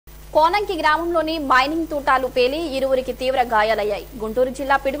కోనంకి గ్రామంలోని మైనింగ్ తూటాలు పేలి ఇరువురికి తీవ్ర గాయాలయ్యాయి. గుంటూరు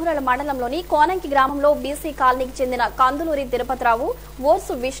జిల్లా పిడుగురాళ్ల మండలంలోని కోనంకి గ్రామంలో బీసీ కాలనీకి చెందిన కందులూరి తిరుపతిరావు,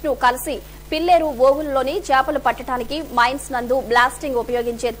 ఓర్సు విష్ణు కలిసి పిల్లేరు ఓగులలోని చేపలు పట్టడానికి మైన్స్ నందు బ్లాస్టింగ్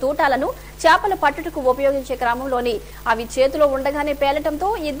ఉపయోగించే తూటాలను చేపల పట్టుటకు ఉపయోగించే క్రమంలోని అవి చేతిలో ఉండగానే పేలటంతో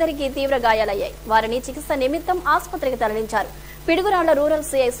ఇద్దరికి తీవ్ర గాయాలయ్యాయి. వారిని చికిత్స నిమిత్తం ఆసుపత్రికి తరలించారు. Piduguralla rural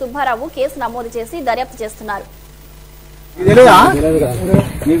CI Subbarao case నమోదు చేసి దర్యాప్తు చేస్తున్నారు.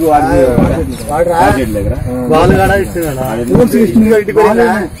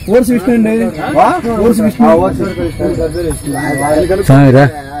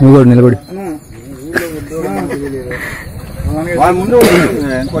 నిలబడి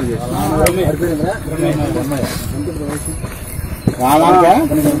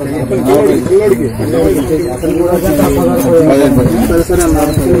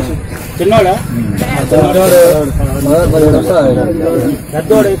చిన్నోడా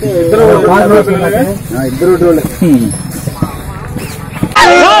పెద్దోడైతే ఇద్దరు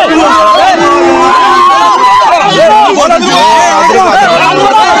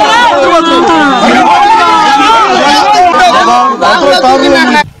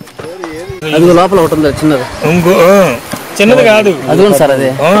అది లోపల ఉంటుంది చిన్నది. ఇంకో చిన్నది కాదు అది సార్ అదే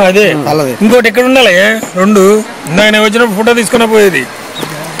అదే ఇంకోటి ఎక్కడ ఉండాలి రెండు ఇందాక నేను వచ్చినప్పుడు ఫోటో తీసుకున్న పోయేది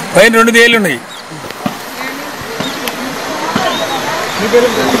పైన రెండు తేళ్ళు ఉన్నాయి.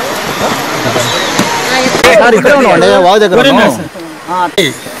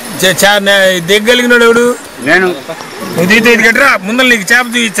 దిగలిగినాడు ఎవడు నేను నువ్వు తీతే ఇది గట్రా ముందర నీకు చేప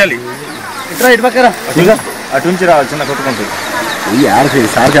చూపించాలి. ఇటు పక్కరా అటు నుంచి రావాలి చిన్న కొట్టుకుంటుంది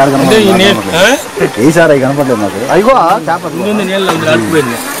కనపడలేదు నాకు. అయ్యో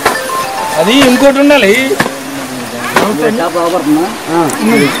ఆడిపోయింది అది ఇంకోటి ఉండాలి.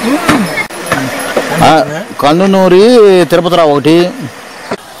 కందునూరి తిరుపతిరావు ఒకటి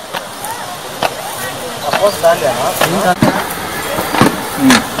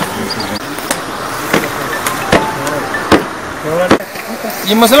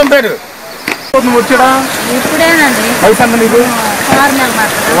ఈ ముసలం పేరు నువ్వు వచ్చాడా ఇప్పుడేనండి వయసు ఎంత నీకు? 6 నెలలు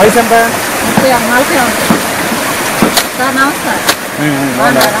మాత్రం. వయసు ఎంత? 34 ఉంటుంది. సార్ నమస్కారం.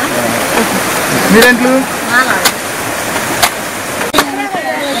 మీరేంట్లు